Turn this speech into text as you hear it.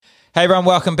Hey everyone,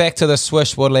 welcome back to the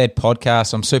Swish Waterlad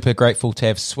podcast. I'm super grateful to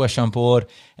have Swish on board,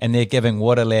 and they're giving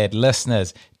Waterlad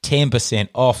listeners 10%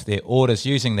 off their orders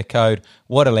using the code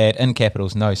Waterlad in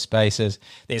capitals, no spaces.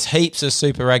 There's heaps of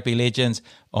Super Rugby legends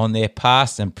on there,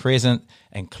 past and present,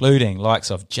 including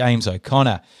likes of James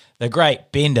O'Connor, the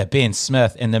great Bender Ben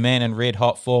Smith, and the man in red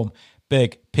hot form,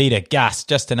 Big Peter Gus,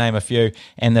 just to name a few.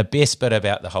 And the best bit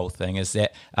about the whole thing is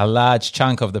that a large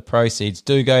chunk of the proceeds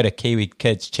do go to Kiwi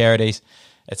kids charities.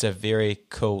 It's a very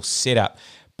cool setup.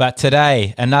 But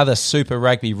today, another Super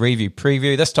Rugby review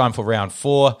preview, this time for round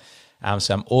 4.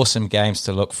 Some awesome games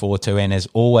to look forward to. And as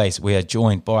always, we are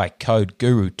joined by code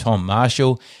guru Tom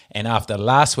Marshall. And after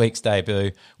last week's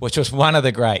debut, which was one of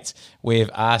the greats,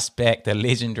 we've asked back the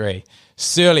legendary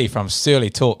Surly from Surly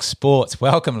Talk Sports.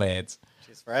 Welcome, lads.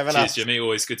 Cheers for having us. Cheers, Jimmy.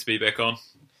 Always good to be back on.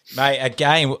 Mate,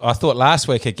 again, I thought last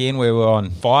week, again, we were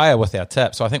on fire with our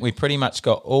tips. So I think we pretty much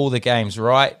got all the games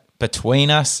right between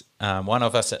us. One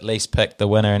of us at least picked the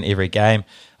winner in every game.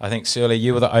 I think, Surly,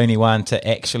 you were the only one to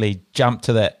actually jump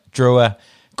to that Drua,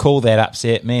 call that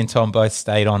upset. Me and Tom both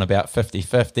stayed on about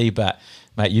 50-50, but,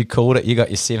 mate, you called it. You got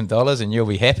your $7 and you'll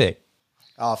be happy.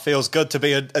 Oh, feels good to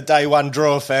be a day one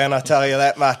Drua fan, I tell you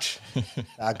that much.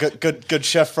 Good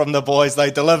shift from the boys. They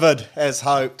delivered as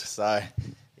hoped. So,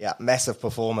 yeah, massive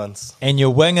performance. And your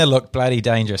winger looked bloody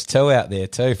dangerous too out there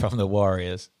too from the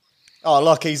Warriors. Oh,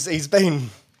 look, he's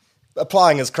been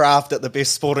applying his craft at the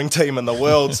best sporting team in the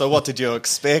world, so what did you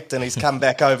expect? And he's come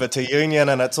back over to Union,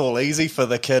 and it's all easy for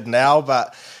the kid now.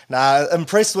 But,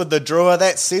 impressed with the Drua.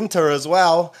 That centre as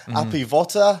well, Api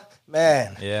Vota,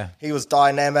 man, yeah, he was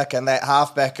dynamic, and that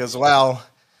halfback as well,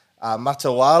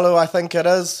 Matawalu, I think it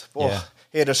is.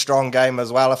 He had a strong game as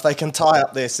well. If they can tie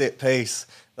up their set piece,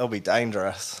 they'll be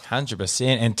dangerous. 100%.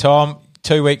 And Tom,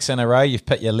 2 weeks in a row, you've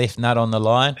put your left nut on the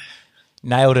line.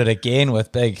 Nailed it again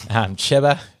with big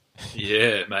Chibba.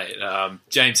 Yeah, mate.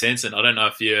 James Hansen, I don't know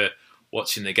if you're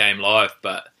watching the game live,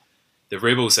 but the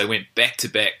Rebels, they went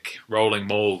back-to-back rolling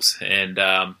mauls, and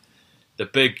the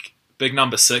big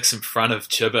number 6 in front of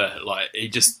Chibba, like, he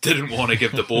just didn't want to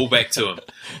give the ball back to him.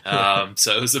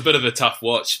 So it was a bit of a tough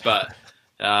watch, but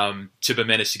Chibba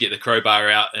managed to get the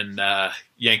crowbar out and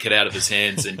yank it out of his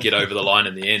hands and get over the line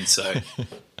in the end. So,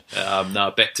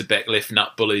 back-to-back left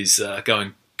nut bullies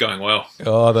going well.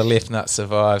 Oh, the left nut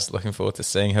survives. Looking forward to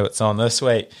seeing who it's on this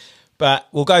week. But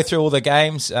we'll go through all the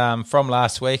games from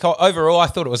last week. Overall, I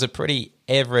thought it was a pretty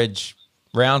average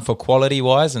round for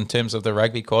quality-wise in terms of the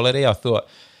rugby quality. I thought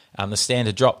the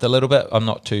standard dropped a little bit. I'm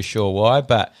not too sure why,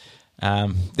 but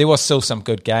there was still some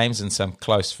good games and some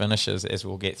close finishes as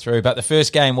we'll get through. But the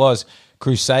first game was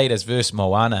Crusaders versus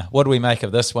Moana. What do we make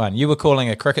of this one? You were calling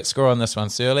a cricket score on this one,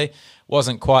 Surly.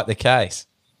 Wasn't quite the case.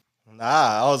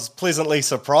 I was pleasantly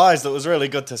surprised. It was really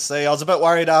good to see. I was a bit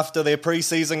worried after their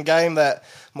pre-season game that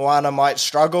Moana might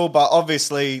struggle, but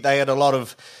obviously they had a lot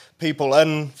of people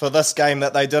in for this game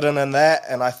that they didn't in that,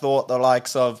 and I thought the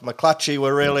likes of McClutchy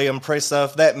were really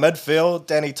impressive. That midfield,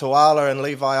 Danny Tuala and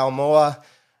Levi Almoa,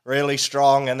 really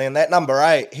strong. And then that number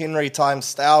 8, Henry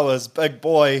Time-Stow, was big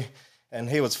boy, and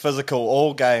he was physical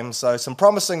all game. So some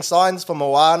promising signs for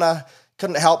Moana.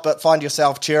 Couldn't help but find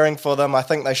yourself cheering for them. I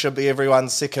think they should be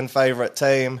everyone's second favourite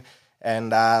team.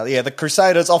 And, the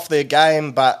Crusaders off their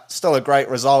game, but still a great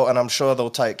result, and I'm sure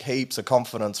they'll take heaps of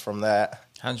confidence from that.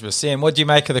 100%. What do you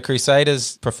make of the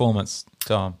Crusaders' performance,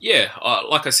 Tom? Yeah,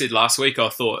 like I said last week, I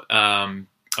thought I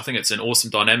think it's an awesome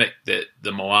dynamic that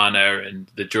the Moana and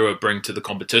the Drua bring to the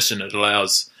competition. It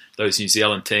allows those New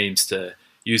Zealand teams to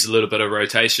use a little bit of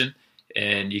rotation,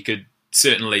 and you could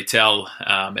certainly tell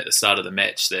at the start of the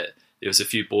match that there was a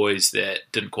few boys that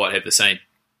didn't quite have the same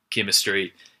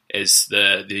chemistry as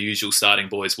the usual starting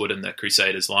boys would in the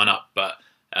Crusaders lineup. But,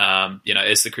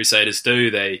 as the Crusaders do,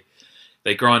 they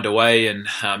grind away and,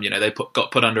 they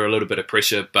got put under a little bit of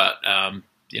pressure. But,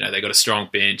 they got a strong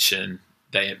bench and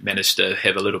they managed to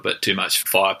have a little bit too much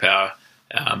firepower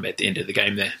at the end of the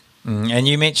game there. And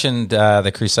you mentioned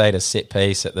the Crusaders set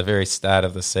piece at the very start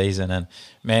of the season. And,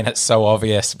 man, it's so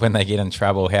obvious when they get in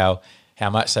trouble how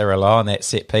much they rely on that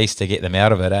set piece to get them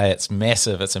out of it, eh? It's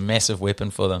massive. It's a massive weapon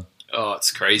for them. Oh,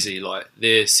 it's crazy. Like,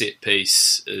 their set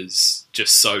piece is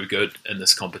just so good in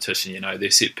this competition. Their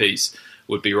set piece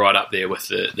would be right up there with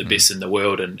the best in the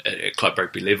world and at club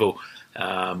rugby level.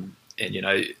 And,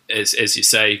 as you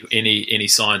say, any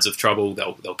signs of trouble,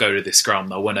 they'll go to their scrum.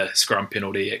 They'll win a scrum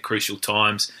penalty at crucial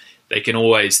times. They can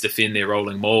always defend their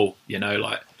rolling maul,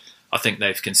 I think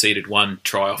they've conceded one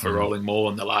try off a rolling maul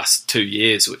in the last 2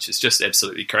 years, which is just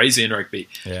absolutely crazy in rugby.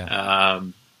 Yeah.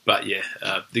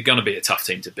 They're going to be a tough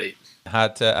team to beat.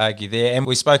 Hard to argue there. And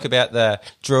we spoke about the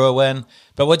Drua win,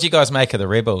 but what do you guys make of the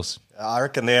Rebels? I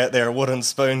reckon they're a wooden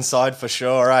spoon side for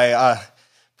sure.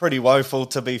 Pretty woeful,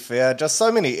 to be fair. Just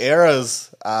so many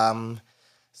errors.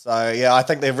 So, yeah, I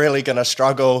think they're really going to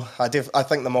struggle. I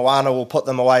think the Moana will put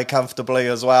them away comfortably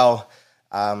as well.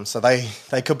 So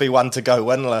they could be one to go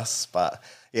winless. But,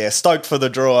 yeah, stoked for the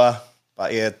draw.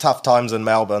 But, yeah, tough times in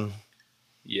Melbourne.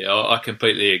 Yeah, I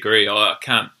completely agree. I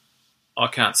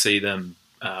can't see them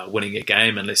winning a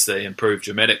game unless they improve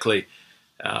dramatically.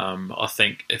 I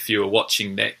think if you were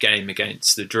watching that game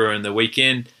against the Drua in the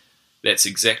weekend, that's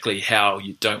exactly how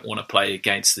you don't want to play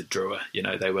against the Drua. You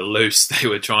know, they were loose. They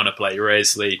were trying to play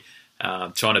Rasley,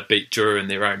 trying to beat Drua in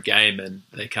their own game, and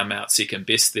they come out second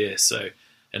best there. So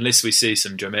unless we see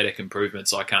some dramatic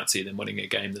improvements, I can't see them winning a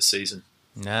game this season.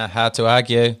 Nah, hard to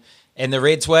argue. And the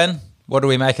Reds win? What do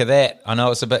we make of that? I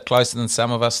know it's a bit closer than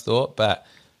some of us thought, but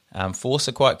Force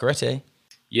are quite gritty.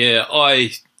 Yeah, I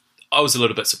was a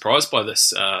little bit surprised by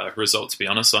this result, to be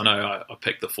honest. I know I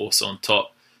picked the Force on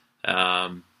top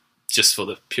just for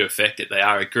the pure fact that they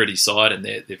are a gritty side and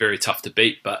they're very tough to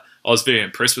beat. But I was very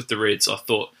impressed with the Reds. I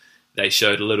thought they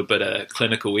showed a little bit of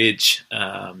clinical edge.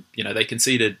 They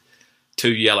conceded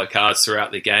 2 yellow cards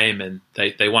throughout the game and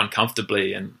they won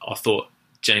comfortably. And I thought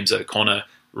James O'Connor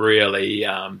really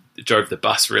drove the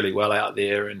bus really well out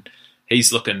there, and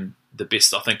he's looking the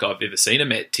best I think I've ever seen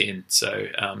him at 10. So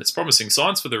it's promising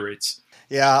signs for the Reds.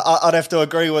 Yeah, I'd have to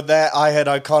agree with that. I had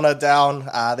O'Connor down,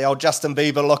 the old Justin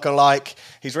Bieber lookalike.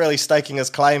 He's really staking his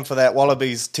claim for that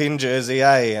Wallabies 10 jersey,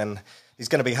 and he's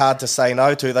going to be hard to say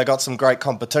no to. They got some great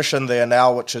competition there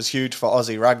now, which is huge for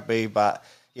Aussie rugby. But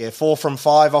yeah, 4 from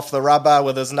 5 off the rubber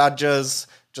with his nudges,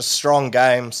 just strong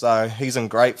game. So he's in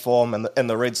great form, and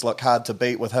the Reds look hard to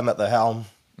beat with him at the helm.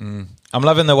 I'm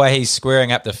loving the way he's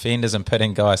squaring up defenders and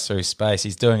putting guys through space.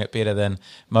 He's doing it better than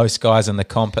most guys in the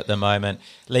comp at the moment,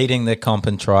 leading the comp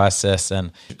in try assists,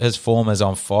 and his form is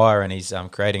on fire, and he's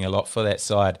creating a lot for that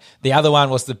side. The other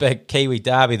one was the big Kiwi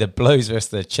derby, the Blues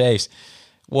versus the Chiefs.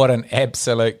 What an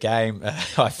absolute game.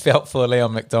 I felt for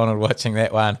Leon McDonald watching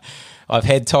that one. I've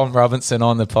had Tom Robinson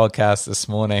on the podcast this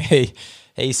morning.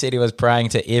 He said he was praying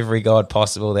to every god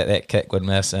possible that kick would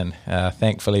miss, and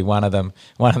thankfully one of them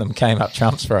came up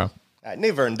trumps for him.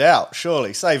 Never in doubt,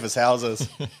 surely. Save his houses.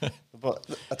 But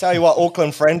I tell you what,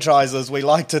 Auckland franchises, we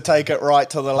like to take it right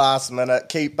to the last minute,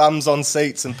 keep bums on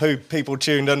seats and people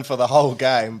tuned in for the whole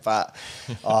game. But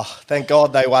thank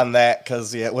God they won that,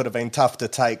 because it would have been tough to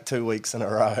take 2 weeks in a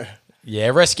row. Yeah,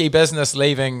 risky business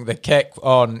leaving the kick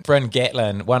on Bryn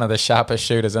Gatlin, one of the sharpest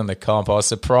shooters in the comp. I was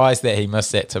surprised that he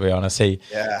missed that, to be honest. He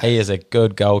is a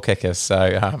good goal kicker.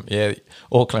 So,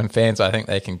 Auckland fans, I think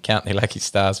they can count their lucky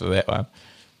stars with that one.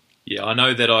 Yeah, I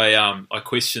know that I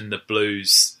questioned the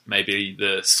Blues, maybe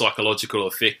the psychological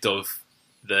effect of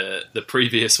the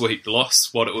previous week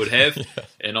loss, what it would have.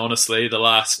 And honestly, the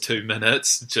last 2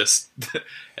 minutes, just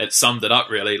it summed it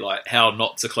up really, like how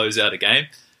not to close out a game.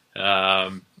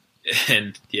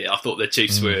 And yeah, I thought the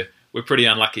Chiefs were pretty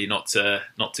unlucky not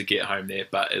to get home there,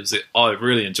 but I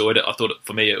really enjoyed it. I thought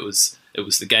for me it was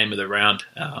the game of the round.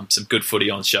 Some good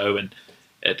footy on show, and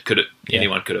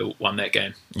anyone could have won that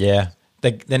game. Yeah.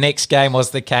 The next game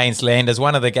was the Canes Landers,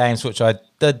 one of the games which I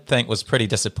did think was pretty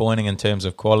disappointing in terms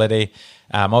of quality.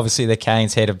 Obviously, the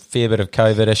Canes had a fair bit of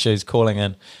COVID issues, calling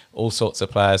in all sorts of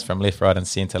players from left, right and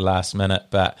centre last minute,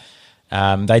 but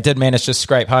they did manage to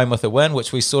scrape home with a win,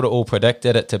 which we sort of all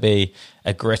predicted it to be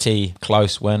a gritty,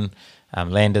 close win.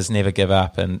 Landers never give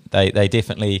up, and they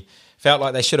definitely felt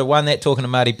like they should have won that. Talking to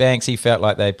Marty Banks, he felt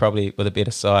like they probably were the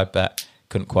better side, but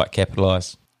couldn't quite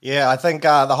capitalise. Yeah, I think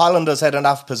the Highlanders had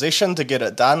enough possession to get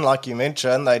it done, like you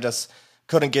mentioned. They just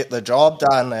couldn't get the job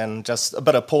done, and just a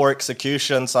bit of poor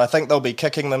execution. So I think they'll be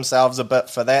kicking themselves a bit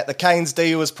for that. The Canes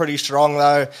D was pretty strong,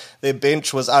 though. Their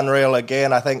bench was unreal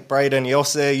again. I think Braden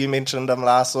Yossi, you mentioned him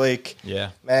last week.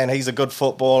 Yeah. Man, he's a good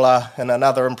footballer, and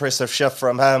another impressive shift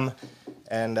from him.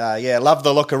 And, love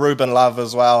the look of Ruben Love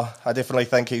as well. I definitely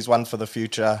think he's one for the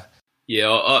future. Yeah,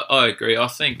 I agree. I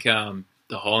think the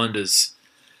Highlanders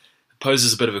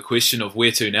poses a bit of a question of where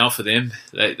to now for them.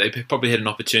 They probably had an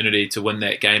opportunity to win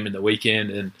that game in the weekend,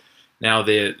 and now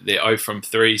they're 0 from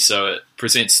 3, so it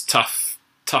presents tough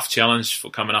challenge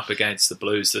for coming up against the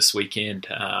Blues this weekend.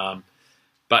 But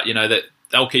that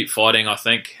they'll keep fighting. I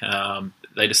think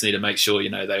they just need to make sure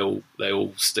they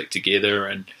all stick together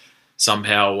and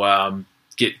somehow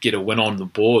get a win on the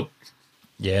board.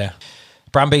 Yeah,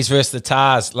 Brumbies versus the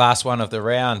Tars, last one of the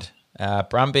round.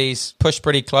 Brumbies pushed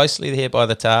pretty closely here by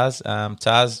the Tars.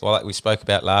 Tars, like we spoke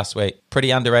about last week, pretty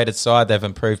underrated side. They've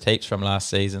improved heaps from last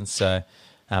season, so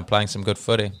playing some good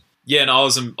footy. Yeah, and I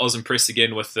was impressed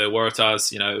again with the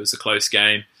Waratahs. It was a close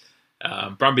game.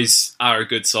 Brumbies are a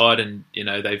good side, and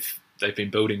they've they've been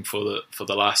building for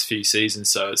the last few seasons.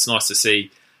 So it's nice to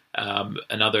see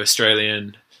another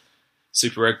Australian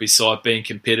Super Rugby side being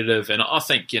competitive, and I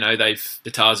think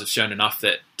the Tars have shown enough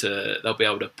that they'll be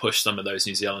able to push some of those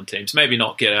New Zealand teams. Maybe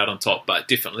not get out on top, but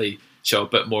definitely show a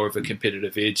bit more of a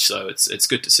competitive edge. So it's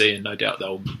good to see, and no doubt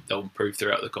they'll improve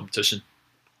throughout the competition.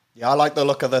 Yeah, I like the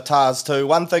look of the Tars too.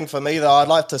 One thing for me though, I'd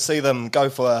like to see them go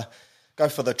for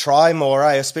the try more,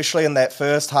 especially in that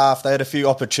first half. They had a few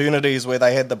opportunities where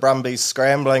they had the Brumbies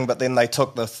scrambling, but then they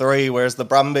took the 3, whereas the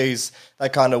Brumbies, they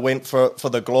kind of went for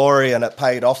the glory and it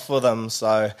paid off for them.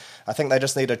 So I think they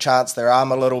just need to chance their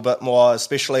arm a little bit more,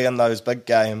 especially in those big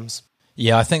games.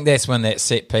 Yeah, I think that's when that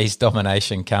set-piece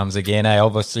domination comes again.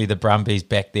 Obviously, the Brumbies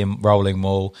backed them rolling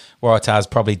maul. Waratahs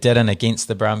probably didn't against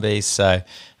the Brumbies, so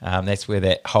that's where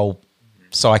that whole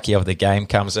psyche of the game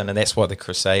comes in, and that's why the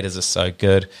Crusaders are so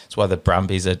good. It's why the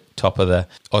Brumbies are top of the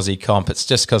Aussie comp. It's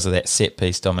just because of that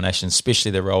set-piece domination,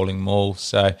 especially the rolling maul.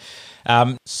 So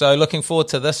looking forward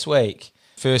to this week.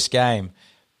 First game,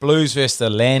 Blues versus the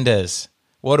Landers.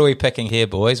 What are we picking here,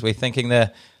 boys? We thinking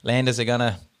the Landers are going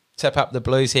to tip up the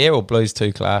Blues here, or Blues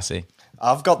too classy?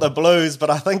 I've got the Blues,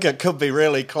 but I think it could be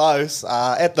really close.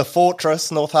 At the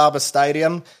Fortress, North Harbour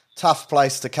Stadium, tough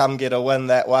place to come get a win,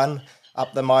 that one,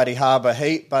 up the mighty Harbour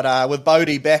Heat. But with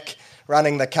Bodie back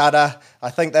running the cutter, I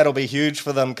think that'll be huge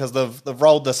for them because they've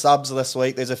rolled the subs this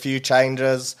week. There's a few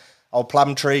changes. Old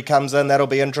Plumtree comes in, that'll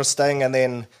be interesting. And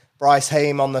then Bryce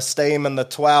Heem on the steam in the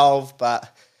 12.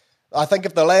 But I think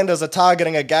if the Landers are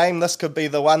targeting a game, this could be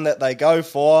the one that they go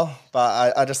for.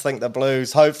 But I just think the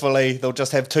Blues, hopefully, they'll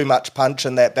just have too much punch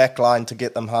in that back line to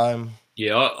get them home.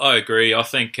 Yeah, I agree. I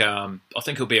think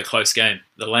it'll be a close game.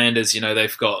 The Landers,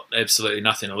 they've got absolutely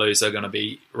nothing to lose. They're going to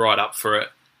be right up for it.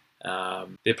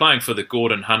 They're playing for the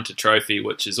Gordon Hunter Trophy,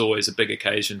 which is always a big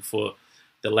occasion for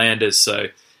the Landers. So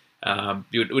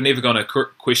we're never going to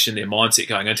question their mindset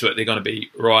going into it. They're going to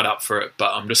be right up for it,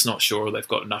 but I'm just not sure they've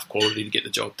got enough quality to get the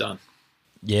job done.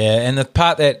 Yeah, and the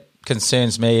part that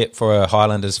concerns me for a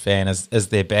Highlanders fan is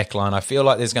their backline. I feel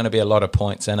like there's going to be a lot of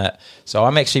points in it. So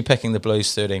I'm actually picking the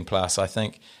Blues 13+. I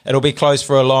think it'll be close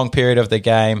for a long period of the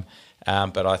game,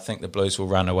 but I think the Blues will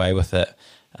run away with it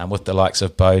with the likes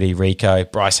of Bodie, Rico,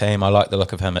 Bryce Heem. I like the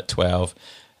look of him at 12.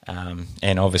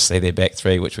 And obviously their back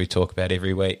three, which we talk about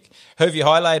every week. Who have you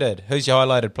highlighted? Who's your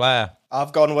highlighted player?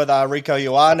 I've gone with Rico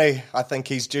Ioane. I think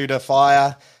he's due to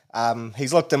fire.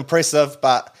 He's looked impressive,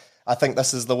 but I think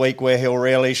this is the week where he'll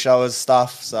really show his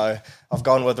stuff. So I've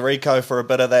gone with Rico for a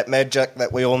bit of that magic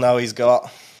that we all know he's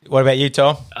got. What about you,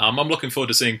 Tom? I'm looking forward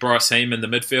to seeing Bryce Heem in the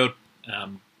midfield.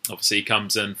 Obviously, he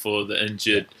comes in for the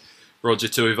injured Roger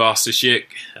Tuivasa-Sheck.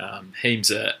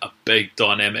 Heem's a big,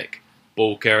 dynamic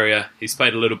ball carrier. He's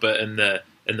played a little bit in the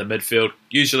midfield,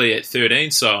 usually at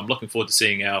 13. So I'm looking forward to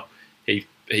seeing how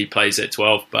he plays at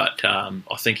 12. But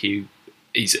I think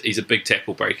he's a big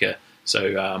tackle breaker.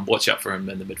 So watch out for him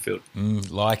in the midfield.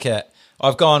 Like it.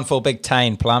 I've gone for Big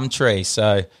Tane Plumtree,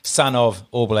 so son of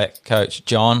All Black coach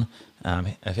John.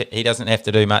 He doesn't have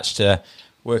to do much to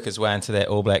work his way into that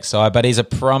All Black side, but he's a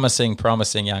promising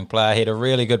young player. He had a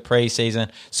really good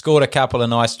pre-season, scored a couple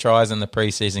of nice tries in the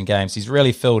pre-season games. He's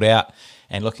really filled out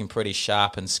and looking pretty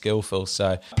sharp and skillful.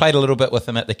 So I played a little bit with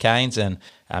him at the Canes, and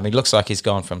he looks like he's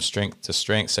gone from strength to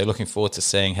strength. So looking forward to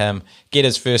seeing him get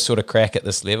his first sort of crack at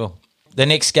this level. The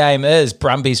next game is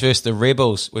Brumbies versus the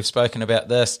Rebels. We've spoken about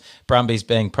this. Brumbies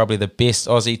being probably the best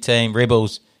Aussie team.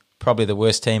 Rebels probably the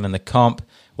worst team in the comp.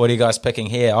 What are you guys picking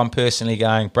here? I'm personally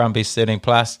going Brumbies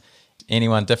 13+.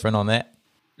 Anyone different on that?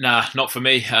 Nah, not for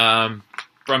me.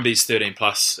 Brumbies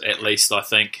 13+ at least, I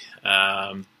think.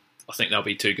 I think they'll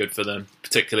be too good for them,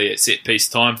 particularly at set piece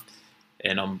time.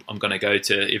 And I'm going to go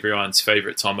to everyone's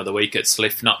favourite time of the week. It's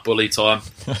left nut bully time.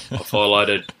 I've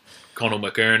highlighted Connell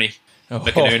McInerney.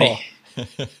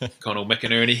 Connell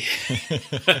McInerney,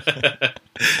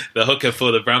 the hooker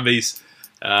for the Brumbies.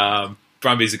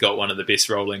 Brumbies have got one of the best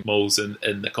rolling mauls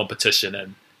in the competition,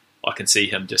 and I can see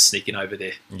him just sneaking over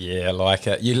there. Yeah, I like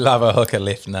it. You love a hooker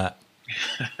left nut.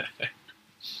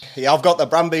 Yeah, I've got the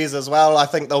Brumbies as well. I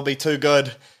think they'll be too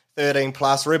good.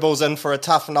 13+. Rebels in for a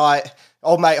tough night.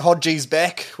 Old mate Hodgie's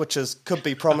back, which could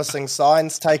be promising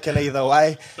signs taken either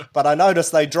way. But I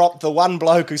noticed they dropped the one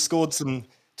bloke who scored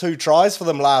 2 tries for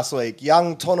them last week.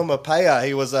 Young Tonumapea,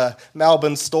 he was a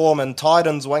Melbourne Storm and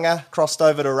Titans winger, crossed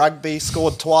over to rugby,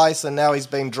 scored twice, and now he's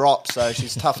been dropped. So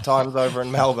she's tough times over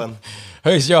in Melbourne.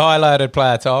 Who's your highlighted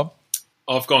player, Tom?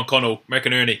 I've gone Connell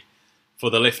McInerney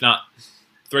for the left nut.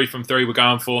 3 from 3 we're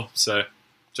going for, so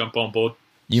jump on board.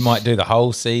 You might do the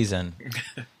whole season.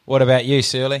 What about you,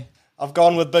 Surly? I've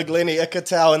gone with Big Lenny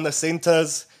Ikitau in the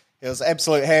centres. It was an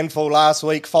absolute handful last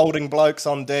week, folding blokes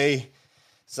on D.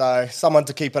 So someone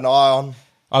to keep an eye on.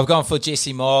 I've gone for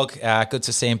Jesse Mogg. Good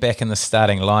to see him back in the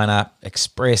starting lineup.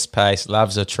 Express pace,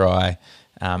 loves a try.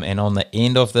 And on the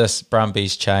end of this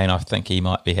Brumbies chain, I think he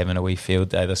might be having a wee field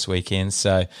day this weekend.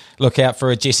 So look out for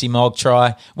a Jesse Mogg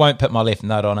try. Won't put my left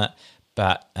nut on it,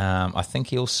 but I think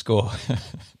he'll score.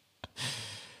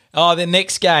 The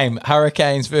next game,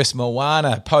 Hurricanes versus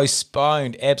Moana,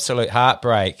 postponed. Absolute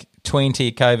heartbreak.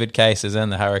 20 COVID cases in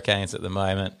the Hurricanes at the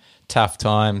moment. Tough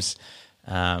times.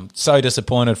 So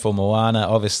disappointed for Moana.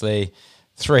 Obviously,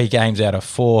 3 games out of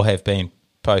 4 have been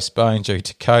postponed due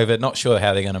to COVID. Not sure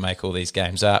how they're going to make all these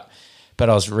games up, but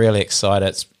I was really excited.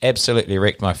 It's absolutely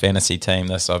wrecked my fantasy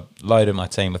team. I've loaded my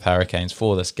team with Hurricanes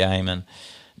for this game, and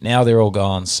now they're all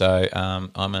gone. So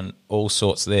I'm in all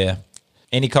sorts there.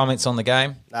 Any comments on the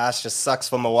game? Nah, it just sucks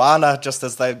for Moana. Just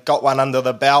as they got one under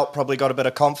the belt, probably got a bit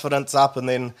of confidence up, and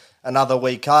then another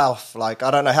week off. Like,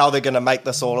 I don't know how they're going to make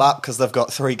this all up because they've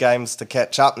got 3 games to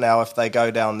catch up now if they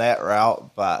go down that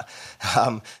route. But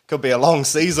could be a long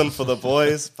season for the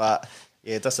boys. But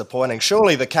yeah, disappointing.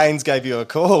 Surely the Canes gave you a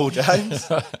call,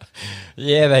 James.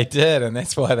 Yeah, they did, and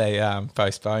that's why they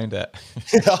postponed it.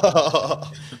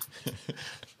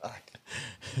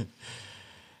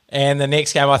 And the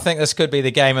next game, I think this could be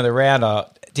the game of the round.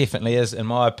 Definitely is, in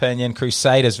my opinion.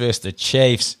 Crusaders versus the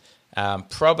Chiefs.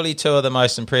 Probably 2 of the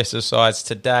most impressive sides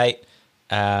to date.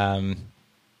 I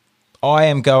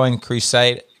am going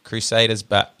Crusaders,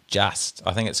 but just.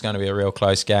 I think it's going to be a real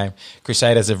close game.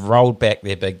 Crusaders have rolled back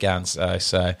their big guns, though,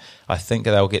 so I think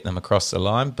they'll get them across the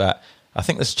line. But I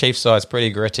think this Chiefs side's pretty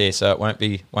gritty, so it won't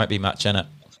be much in it.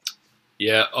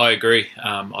 Yeah, I agree.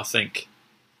 I think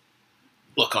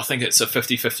it's a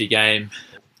 50-50 game.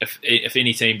 If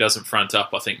any team doesn't front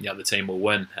up, I think the other team will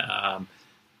win.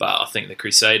 But I think the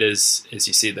Crusaders, as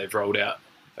you said, they've rolled out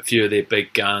a few of their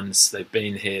big guns. They've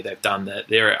been here, they've done that.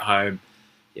 They're at home.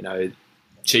 You know,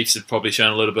 Chiefs have probably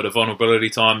shown a little bit of vulnerability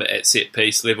time at set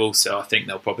piece level, so I think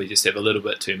they'll probably just have a little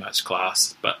bit too much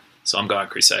class. So I'm going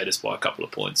Crusaders by a couple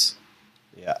of points.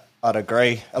 Yeah, I'd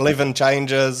agree. 11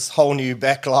 changes, whole new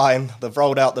back line. They've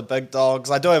rolled out the big dogs.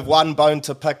 I do have one bone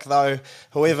to pick, though.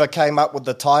 Whoever came up with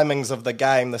the timings of the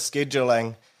game, the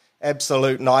scheduling,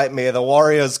 absolute nightmare. The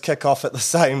Warriors kick off at the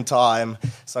same time.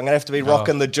 So I'm going to have to be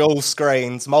rocking the dual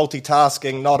screens.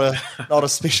 Multitasking, not a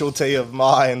specialty of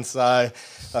mine. So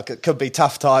it could be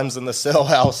tough times in the Searle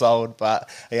household. But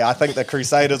yeah, I think the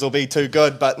Crusaders will be too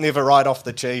good, but never write off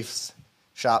the Chiefs.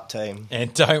 Sharp team.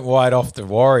 And don't write off the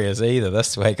Warriors either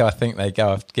this week. I think they get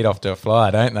off to a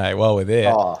flyer, don't they, while we're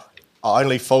there?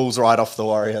 Only fools write off the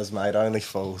Warriors, mate. Only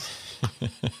fools.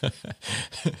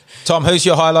 Tom, who's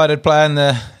your highlighted player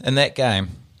in that game?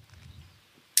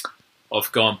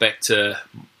 I've gone back to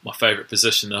my favourite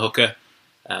position, the hooker.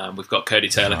 We've got Cody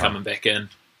Taylor coming back in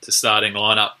to starting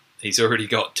lineup. He's already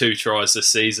got 2 tries this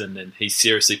season, and he's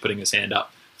seriously putting his hand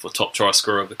up for top try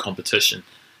scorer of the competition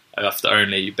after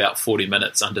only about 40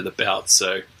 minutes under the belt.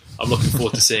 So I'm looking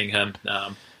forward to seeing him.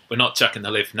 We're not chucking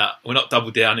the left nut. We're not double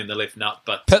downing the left nut,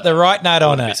 but put the right nut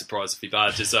on it. I'd be surprised if he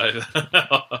barges over.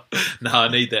 No, I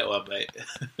need that one, mate.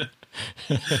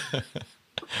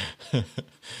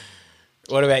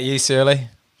 What about you, Surly?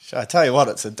 I tell you what,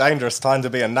 it's a dangerous time to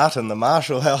be a nut in the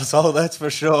Marshall household, that's for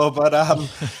sure. But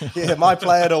yeah, my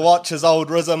player to watch is old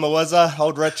Rizza Mawizza,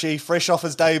 old Richie, fresh off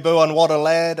his debut on What a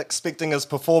Lad, expecting his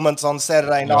performance on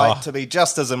Saturday night to be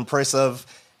just as impressive.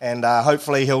 And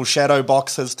hopefully he'll shadow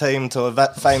box his team to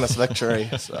a famous victory.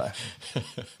 So,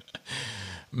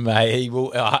 mate, he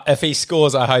will. If he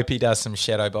scores, I hope he does some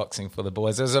shadow boxing for the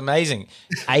boys. It was amazing.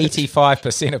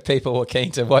 85% of people were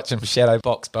keen to watch him shadow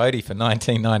box Bodie for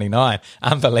 $19.99.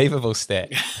 Unbelievable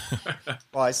stat.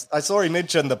 Well, I saw he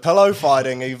mentioned the pillow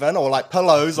fighting even, or like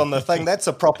pillows on the thing. That's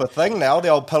a proper thing now, the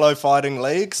old pillow fighting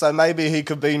league. So maybe he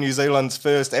could be New Zealand's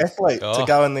first athlete to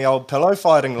go in the old pillow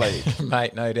fighting league.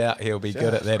 Mate, no doubt he'll be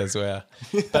good at that as well.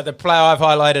 But the player I've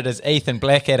highlighted is Ethan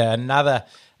Blackadder,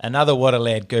 another What a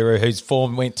Lad guru whose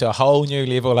form went to a whole new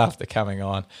level after coming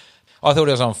on. I thought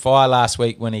he was on fire last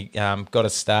week when he got a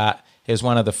start. He was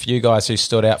one of the few guys who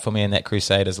stood out for me in that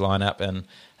Crusaders lineup, and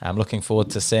I'm looking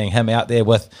forward to seeing him out there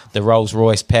with the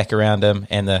Rolls-Royce pack around him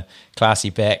and the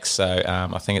classy backs. So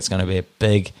I think it's going to be a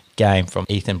big game from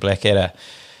Ethan Blackadder.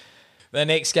 The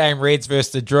next game, Reds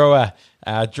versus the Drua.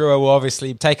 Drua will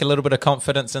obviously take a little bit of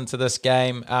confidence into this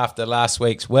game after last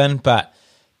week's win, but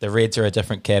the Reds are a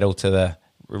different kettle to the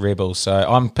Rebels. So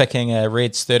I'm picking a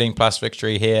Reds 13-plus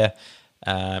victory here.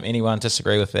 Anyone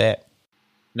disagree with that?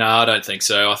 No, I don't think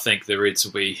so. I think the Reds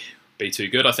will be too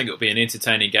good. I think it'll be an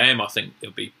entertaining game. I think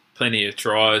there'll be plenty of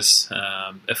tries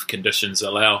if conditions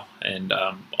allow, and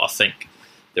I think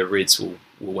the Reds will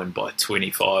win by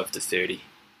 25-30.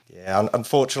 Yeah,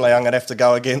 unfortunately, I'm going to have to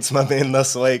go against my men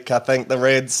this week. I think the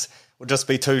Reds will just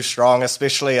be too strong,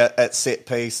 especially at set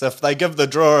piece. If they give the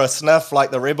draw a sniff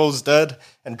like the Rebels did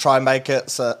and try and make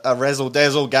it a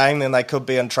razzle-dazzle game, then they could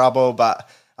be in trouble, but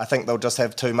I think they'll just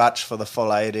have too much for the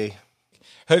full 80.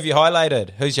 Who have you highlighted?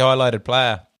 Who's your highlighted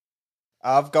player?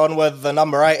 I've gone with the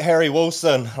number 8, Harry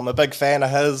Wilson. I'm a big fan of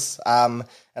his, and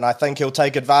I think he'll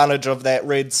take advantage of that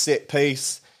Red set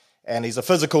piece. And he's a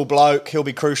physical bloke. He'll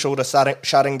be crucial to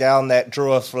shutting down that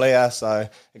Drua flare, so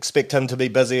expect him to be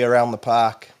busy around the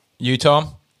park. You,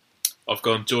 Tom? I've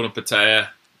gone Jordan Patea.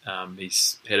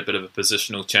 He's had a bit of a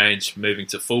positional change, moving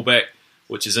to fullback,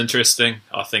 which is interesting.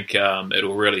 I think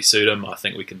it'll really suit him. I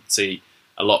think we can see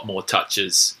a lot more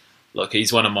touches. Look,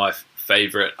 he's one of my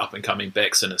favourite up-and-coming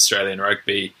backs in Australian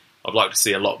rugby. I'd like to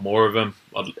see a lot more of him.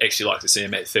 I'd actually like to see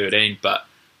him at 13, but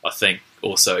I think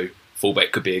also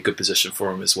fullback could be a good position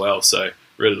for him as well. So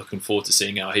really looking forward to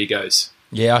seeing how he goes.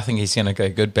 Yeah, I think he's going to go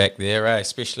good back there,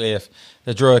 especially if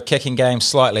the Drua kicking game's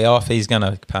slightly off. He's going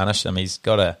to punish them. He's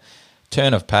got a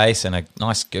turn of pace and a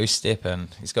nice goose step, and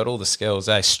he's got all the skills.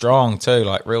 Strong too,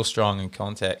 like real strong in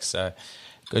contact. So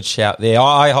good shout there.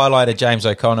 I highlighted James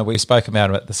O'Connor. We spoke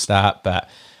about him at the start, but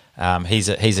he's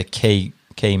a key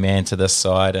man to this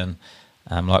side, and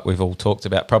like we've all talked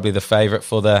about, probably the favourite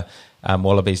for the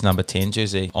Wallabies number 10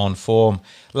 jersey on form.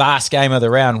 Last game of the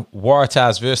round,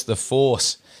 Waratahs versus the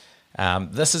Force.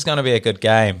 This is going to be a good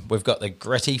game. We've got the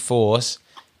gritty Force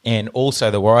and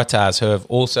also the Waratahs, who have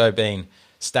also been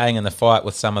staying in the fight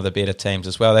with some of the better teams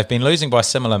as well. They've been losing by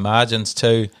similar margins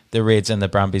to the Reds and the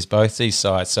Brumbies, both these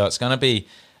sides. So it's going to be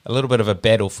a little bit of a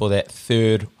battle for that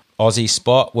third Aussie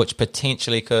spot, which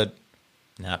potentially could...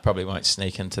 No, it probably won't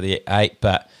sneak into the 8.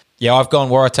 But yeah, I've gone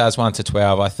Waratahs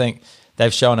 1-12. I think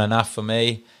they've shown enough for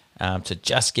me to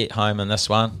just get home in this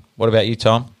one. What about you,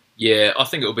 Tom? Yeah, I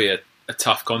think it'll be a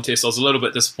tough contest. I was a little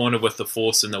bit disappointed with the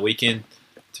Force in the weekend,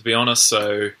 to be honest.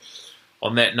 So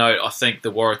on that note, I think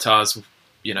the Waratahs,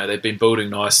 they've been building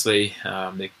nicely.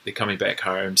 They're coming back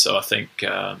home. So I think,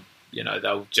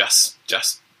 they'll just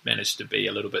manage to be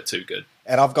a little bit too good.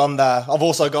 And I've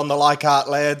also gone the Leichhardt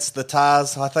lads, the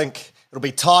Tars. I think it'll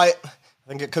be tight. I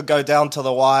think it could go down to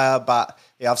the wire, but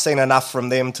yeah, I've seen enough from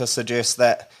them to suggest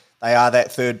that they are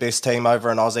that third best team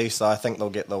over in Aussie, so I think they'll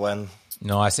get the win.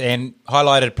 Nice. And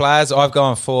highlighted players, I've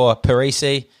gone for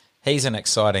Parisi. He's an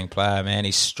exciting player, man.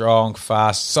 He's strong,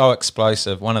 fast, so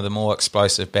explosive, one of the more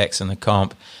explosive backs in the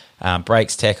comp.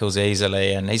 Breaks tackles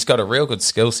easily, and he's got a real good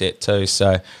skill set too.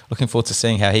 So looking forward to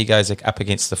seeing how he goes up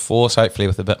against the Force, hopefully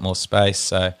with a bit more space.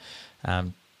 So,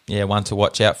 one to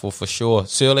watch out for sure.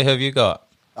 Surly, who have you got?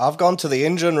 I've gone to the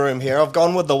engine room here. I've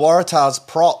gone with the Waratahs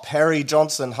prop, Harry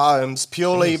Johnson-Holmes,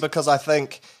 purely because I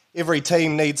think every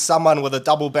team needs someone with a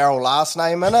double-barrel last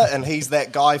name in it, and he's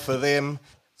that guy for them.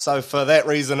 So for that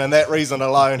reason and that reason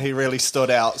alone, he really stood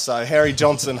out. So Harry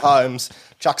Johnson-Holmes,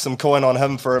 chuck some coin on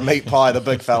him for a meat pie, the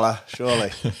big fella,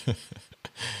 surely.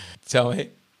 Tell me.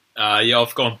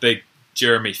 I've gone big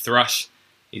Jeremy Thrush.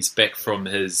 He's back from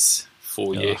his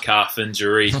 4-year calf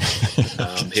injury.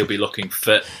 He'll be looking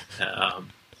fit.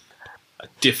 A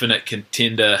definite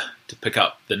contender to pick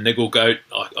up the niggle goat.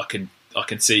 I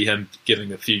can see him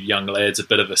giving a few young lads a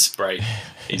bit of a spray.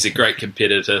 He's a great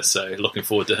competitor, so looking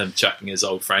forward to him chucking his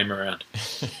old frame around.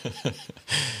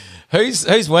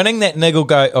 Who's winning that Niggle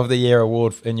Goat of the Year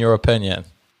award, in your opinion?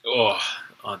 Oh,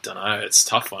 I don't know. It's a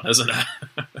tough one, isn't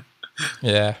it?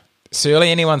 Yeah.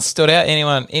 Surely anyone stood out?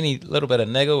 Any little bit of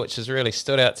niggle which has really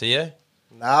stood out to you?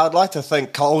 No, I'd like to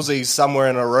think Colsey's somewhere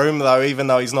in a room, though, even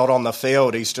though he's not on the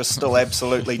field. He's just still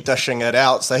absolutely dishing it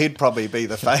out, so he'd probably be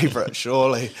the favourite,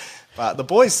 surely. But the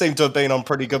boys seem to have been on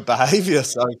pretty good behaviour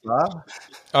so far.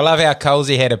 I love how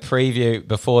Colsey had a preview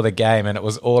before the game, and it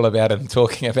was all about him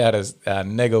talking about his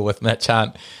niggle with Mitch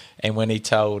Hunt. And when he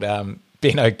told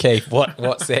Ben O'Keefe,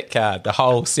 what's that card? The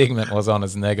whole segment was on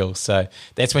his niggle. So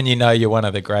that's when you know you're one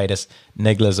of the greatest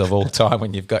nigglers of all time,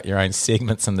 when you've got your own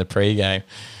segments in the pregame.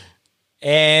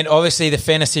 And obviously the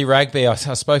fantasy rugby, I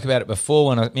spoke about it before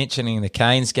when I was mentioning the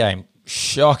Canes game.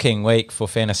 Shocking week for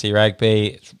fantasy rugby.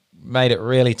 It's made it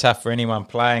really tough for anyone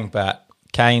playing, but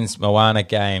Canes Moana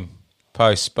game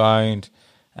postponed.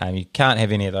 You can't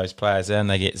have any of those players in.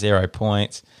 They get 0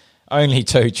 points. Only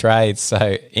 2 trades,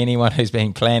 so anyone who's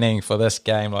been planning for this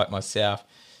game like myself,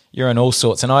 you're in all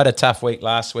sorts. And I had a tough week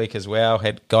last week as well.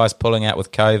 Had guys pulling out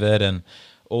with COVID and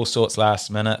all sorts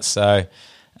last minute. So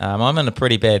I'm in a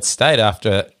pretty bad state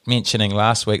after mentioning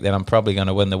last week that I'm probably going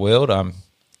to win the world. I'm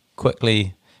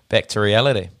quickly back to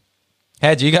reality.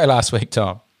 How'd you go last week,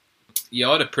 Tom? Yeah,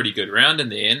 I had a pretty good round in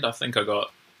the end. I think I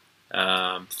got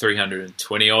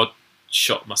 320 odd,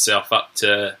 shot myself up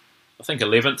to I think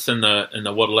 11th in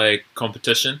the Waterloo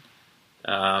competition.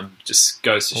 Just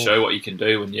goes to show what you can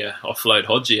do when you offload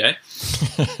Hodgie,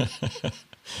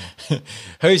 eh?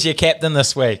 Who's your captain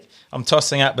this week? I'm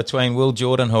tossing up between Will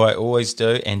Jordan, who I always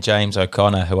do, and James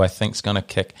O'Connor, who I think's going to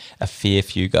kick a fair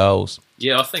few goals.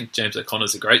 Yeah, I think James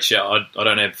O'Connor's a great shout. I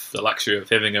don't have the luxury of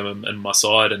having him in my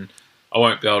side, and I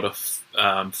won't be able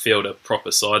to field a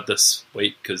proper side this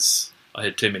week because I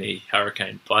had too many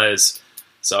Hurricane players.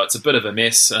 So it's a bit of a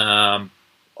mess. I'm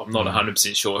not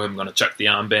 100% sure who I'm going to chuck the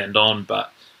armband on,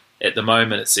 but at the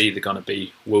moment it's either going to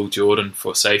be Will Jordan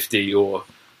for safety or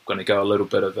going to go a little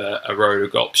bit of a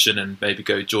rogue option and maybe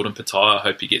go Jordan Petaia. I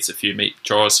hope he gets a few meat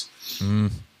tries.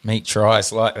 Meat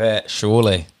tries like that,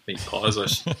 surely. Meat pies,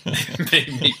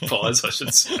 meat pies, I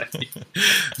should say.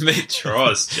 Meat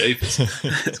tries, jeepers.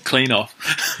 It's clean off.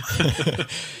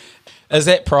 Is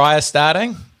that Pryor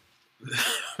starting?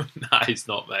 No, he's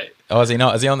not, mate. Oh, is he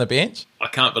not? Is he on the bench? I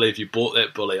can't believe you bought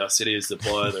that bully. I said he was the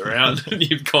boy of the round, and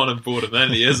you've gone and bought him in.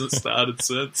 He hasn't started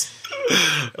since.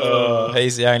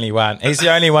 He's the only one. He's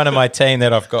the only one in my team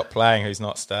that I've got playing who's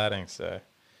not starting, so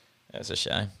that's a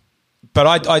shame.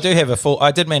 But I do have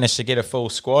I did manage to get a full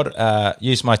squad,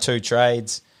 use my 2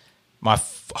 trades. My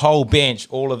whole bench,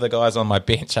 all of the guys on my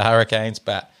bench are Hurricanes,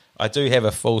 but I do have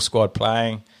a full squad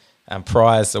playing.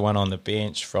 Pryor's the one on the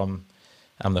bench from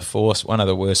the Force, one of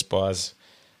the worst buys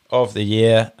of the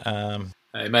year.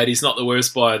 Hey, mate, he's not the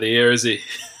worst buy of the year, is he?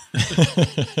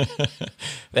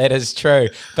 That is true.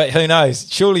 But who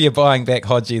knows? Surely you're buying back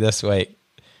Hodgie this week.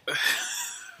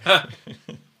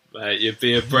 Mate, you'd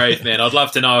be a brave man. I'd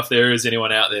love to know if there is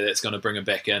anyone out there that's going to bring him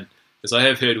back in. Because I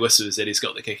have heard whispers that he's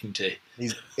got the kicking tee.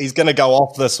 He's going to go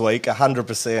off this week,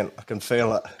 100%. I can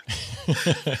feel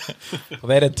it. Well,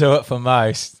 that'd do it for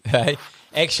most. Hey?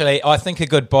 Actually, I think a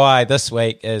good buy this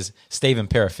week is Stephen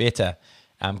Perifetta,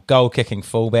 goal-kicking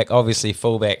fullback. Obviously,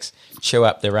 fullbacks chew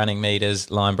up the running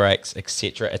meters, line breaks,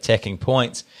 etc., attacking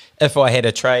points. If I had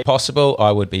a trade possible,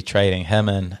 I would be trading him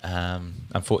in.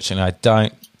 Unfortunately, I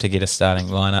don't to get a starting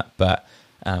lineup, but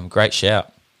great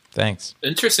shout. Thanks.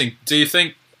 Interesting. Do you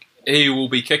think he will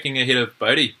be kicking ahead of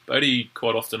Bodie? Bodie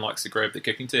quite often likes to grab the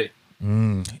kicking tee.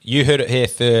 You heard it here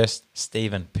first.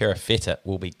 Stephen Perifetta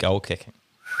will be goal-kicking.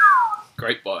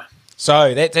 Great buy.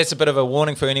 So that's a bit of a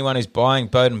warning for anyone who's buying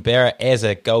Beauden Barrett as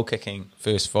a goal-kicking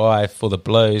first 5 for the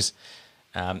Blues.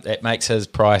 That makes his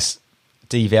price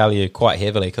devalue quite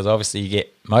heavily because obviously you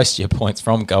get most of your points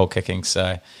from goal-kicking,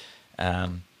 so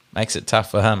makes it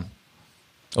tough for him.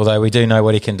 Although we do know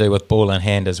what he can do with ball in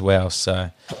hand as well,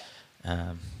 so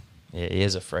yeah, he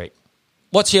is a freak.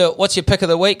 What's your pick of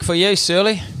the week for you,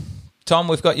 Surly? Tom,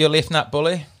 we've got your left nut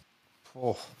bully.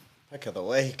 Oh, pick of the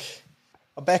week.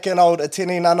 I'm back in old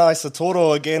Atini Nanai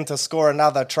Satoro again to score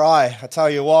another try. I tell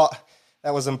you what,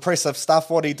 that was impressive stuff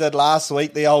what he did last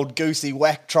week, the old goosey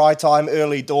whack try time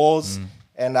early doors.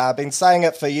 And I've been saying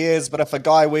it for years, but if a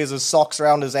guy wears his socks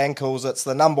around his ankles, it's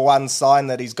the number one sign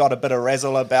that he's got a bit of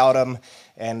razzle about him.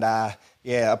 And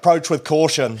approach with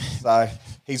caution. So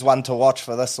he's one to watch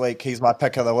for this week. He's my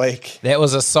pick of the week. That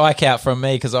was a psych out from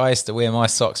me because I used to wear my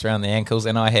socks around the ankles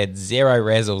and I had zero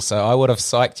razzle, so I would have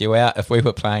psyched you out if we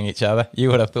were playing each other. You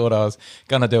would have thought I was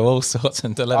going to do all sorts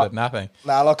and delivered nothing.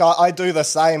 No, look, I do the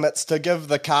same. It's to give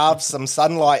the calves some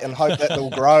sunlight and hope that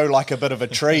they'll grow like a bit of a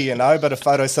tree, a bit of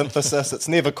photosynthesis. It's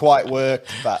never quite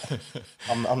worked, but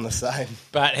I'm the same.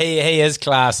 But he is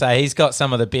class, eh? He's got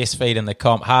some of the best feet in the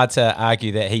comp. Hard to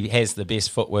argue that he has the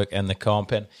best footwork in the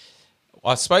comp. And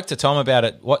I spoke to Tom about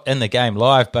it in the game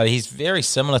live, but he's very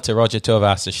similar to Roger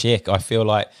Tuivasa-Sheck. I feel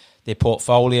like their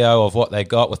portfolio of what they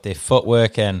got with their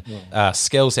footwork and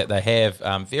skills that they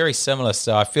have, very similar.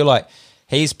 So I feel like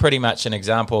he's pretty much an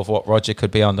example of what Roger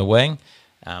could be on the wing.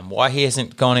 Why he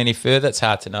hasn't gone any further, it's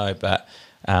hard to know, but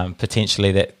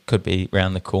potentially that could be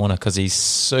round the corner because he's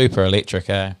super electric,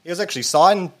 eh? He was actually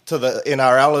signed to the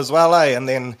NRL as well, and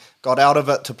then got out of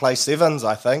it to play sevens,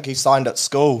 I think. He signed at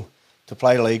school to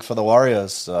play league for the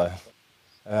Warriors, so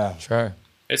yeah. True.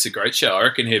 It's a great show. I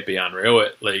reckon he'd be unreal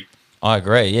at league. I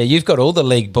agree. Yeah, you've got all the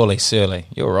league bullies, Surly.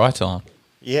 You're right on.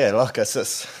 Yeah, look, I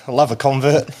love a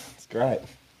convert. It's great.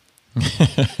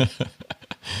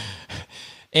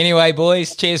 Anyway,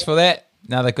 boys, cheers for that.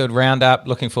 Another good roundup.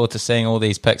 Looking forward to seeing all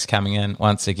these picks coming in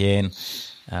once again.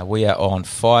 We are on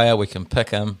fire. We can pick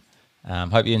them.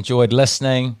 Hope you enjoyed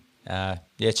listening.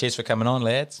 Cheers for coming on,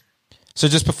 lads. So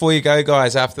just before you go,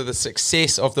 guys, after the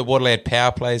success of the Waterlad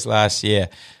Power Plays last year,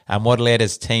 Waterlad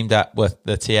has teamed up with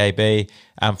the TAB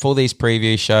for these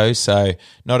preview shows. So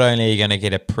not only are you going to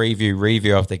get a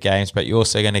review of the games, but you're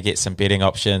also going to get some betting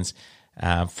options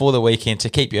for the weekend to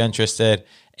keep you interested.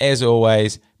 As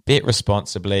always, bet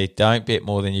responsibly. Don't bet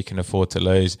more than you can afford to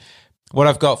lose. What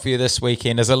I've got for you this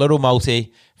weekend is a little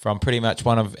multi from pretty much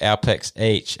one of our picks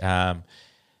each.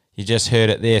 You just heard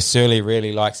it there. Surly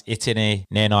really likes Etene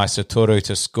Nanai Satoru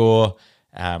to score.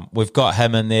 We've got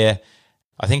him in there.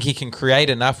 I think he can create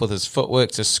enough with his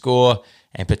footwork to score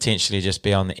and potentially just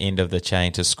be on the end of the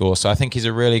chain to score. So I think he's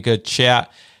a really good shout.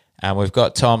 We've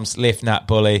got Tom's left nut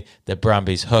bully, the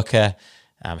Brumbies hooker.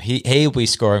 He'll be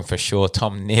scoring for sure.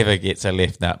 Tom never gets a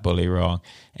left nut bully wrong.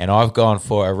 And I've gone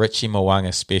for a Richie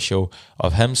Mo'unga special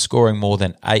of him scoring more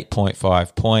than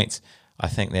 8.5 points. I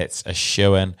think that's a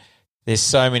shoo-in. There's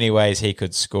so many ways he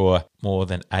could score more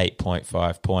than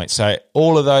 8.5 points. So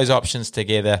all of those options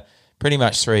together, pretty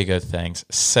much three good things.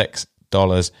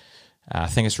 $6. I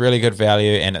think it's really good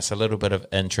value and it's a little bit of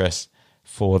interest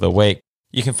for the week.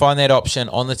 You can find that option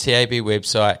on the TAB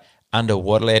website under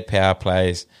Waterlad Power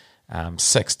Plays.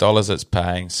 $6 it's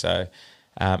paying. So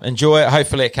enjoy it.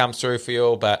 Hopefully it comes through for you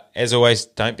all. But as always,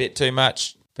 don't bet too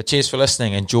much. But cheers for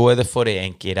listening. Enjoy the footy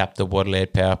and get up the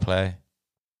Waterlad Power Play.